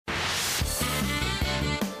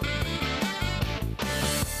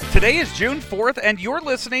Today is June 4th, and you're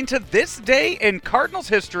listening to This Day in Cardinals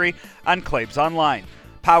History on Claibs Online,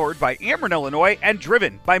 powered by Ameren, Illinois, and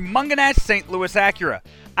driven by Mungenast St. Louis Acura.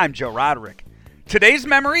 I'm Joe Roderick. Today's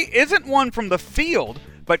memory isn't one from the field,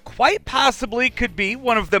 but quite possibly could be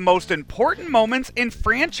one of the most important moments in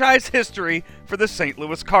franchise history for the St.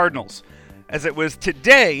 Louis Cardinals, as it was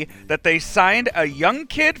today that they signed a young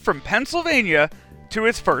kid from Pennsylvania to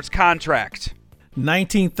his first contract.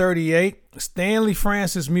 1938, Stanley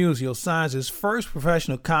Francis Musial signs his first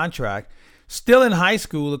professional contract. Still in high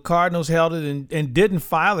school, the Cardinals held it and didn't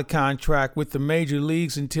file a contract with the major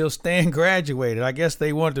leagues until Stan graduated. I guess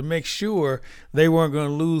they wanted to make sure they weren't going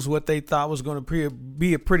to lose what they thought was going to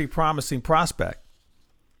be a pretty promising prospect.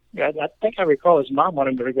 Yeah, I think I recall his mom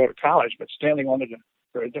wanted him to go to college, but Stanley wanted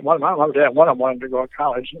to. My mom and dad, one of them wanted to go to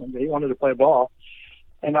college, and he wanted to play ball.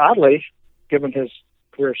 And oddly, given his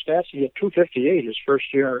career stats, he had 258 his first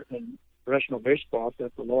year in professional baseball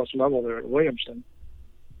at the lowest level there at Williamson.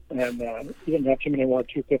 And he didn't have too many more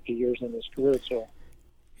 250 years in his career. So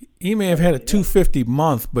he may have had a 250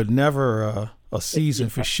 month, but never a season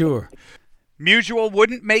for sure. Musial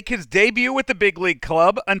wouldn't make his debut with the big league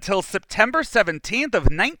club until September 17th of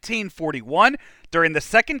 1941 during the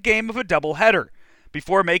second game of a doubleheader.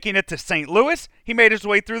 Before making it to St. Louis, he made his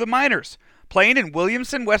way through the minors, playing in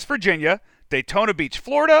Williamson, West Virginia, Daytona Beach,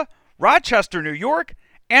 Florida, Rochester, New York,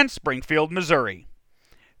 and Springfield, Missouri.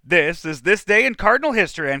 This is This Day in Cardinal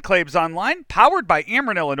History on Claibs Online, powered by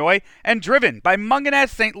Ameren, Illinois, and driven by Mungenast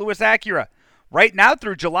St. Louis Acura. Right now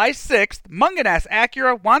through July 6th, Mungenast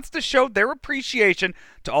Acura wants to show their appreciation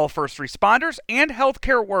to all first responders and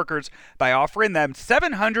healthcare workers by offering them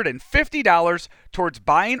 $750 towards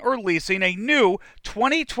buying or leasing a new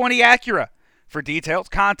 2020 Acura. For details,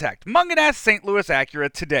 contact Mungenast St. Louis Acura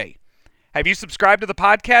today. Have you subscribed to the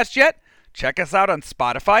podcast yet? Check us out on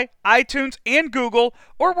Spotify, iTunes, and Google,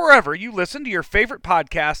 or wherever you listen to your favorite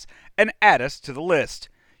podcasts, and add us to the list.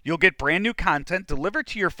 You'll get brand new content delivered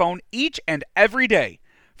to your phone each and every day.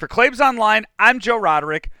 For Claibs Online, I'm Joe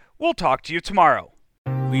Roderick. We'll talk to you tomorrow.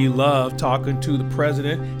 We love talking to the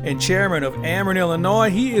president and chairman of Ameren, Illinois.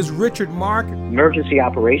 He is Richard Mark. Emergency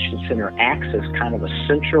Operations Center acts as kind of a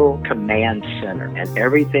central command center, and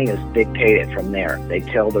everything is dictated from there. They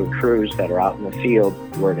tell the crews that are out in the field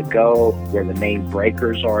where to go, where the main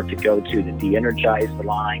breakers are to go to de-energize the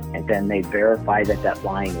line, and then they verify that that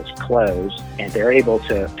line is closed, and they're able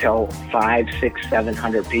to tell 500, 600,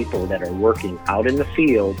 700 people that are working out in the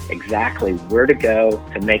field exactly where to go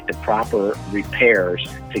to make the proper repairs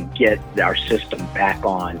to get our system back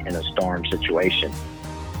on in a storm situation.